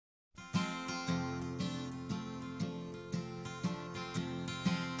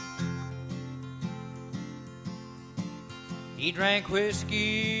He drank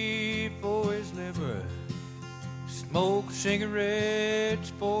whiskey for his liver, smoked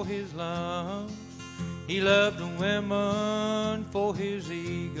cigarettes for his lungs. He loved the women for his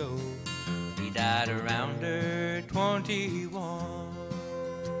ego. He died around her 21.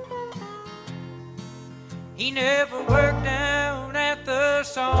 He never worked down at the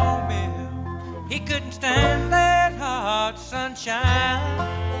sawmill. He couldn't stand that hot sunshine.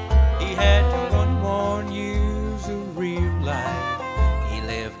 He had 21 years of real life. He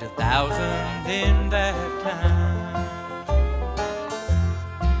lived 1,000 in that time.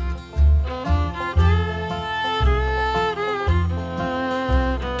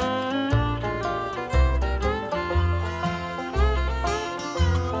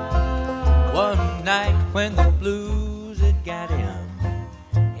 One night when the blues had got him,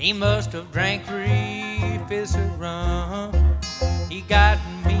 he must have drank 3 fists of rum. He got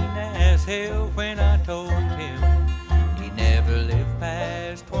mean as hell when I told him he never lived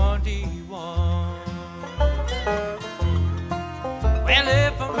past 21. Well,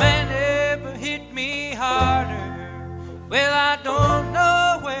 if a man ever hit me harder, well, I don't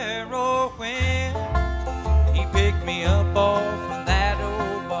know where or when. He picked me up off that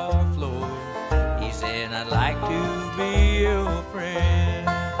old bar floor. He said, I'd like to be your friend.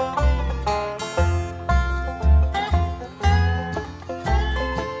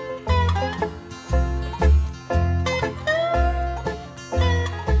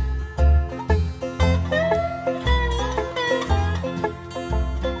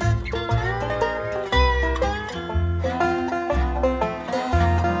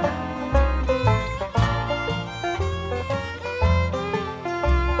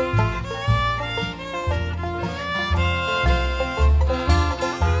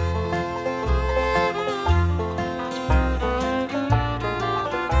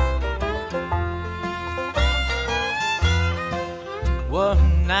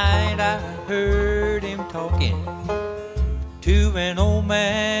 One night I heard him talking to an old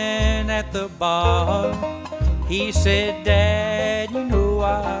man at the bar. He said, Dad, you know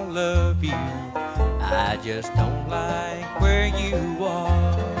I love you, I just don't like where you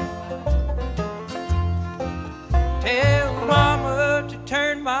are. Tell Mama to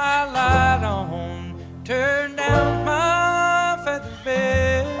turn my light on, turn down my feather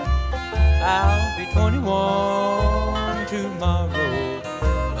bed. I'll be 21 tomorrow,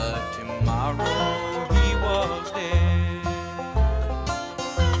 but tomorrow he was dead.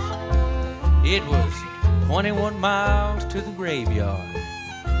 It was 21 miles to the graveyard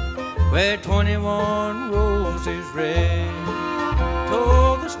where 21 roses red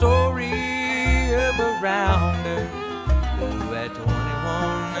told the story of a rounder who at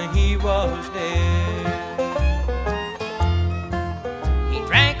 21 he was dead. He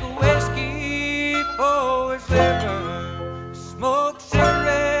drank a whiskey for his liver, smoked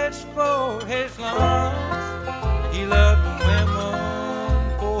cigarettes for his lungs. He loved the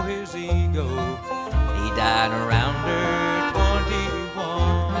women for his ego. He died around her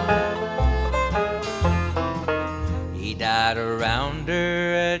 21. He died around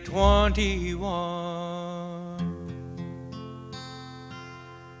her at 21.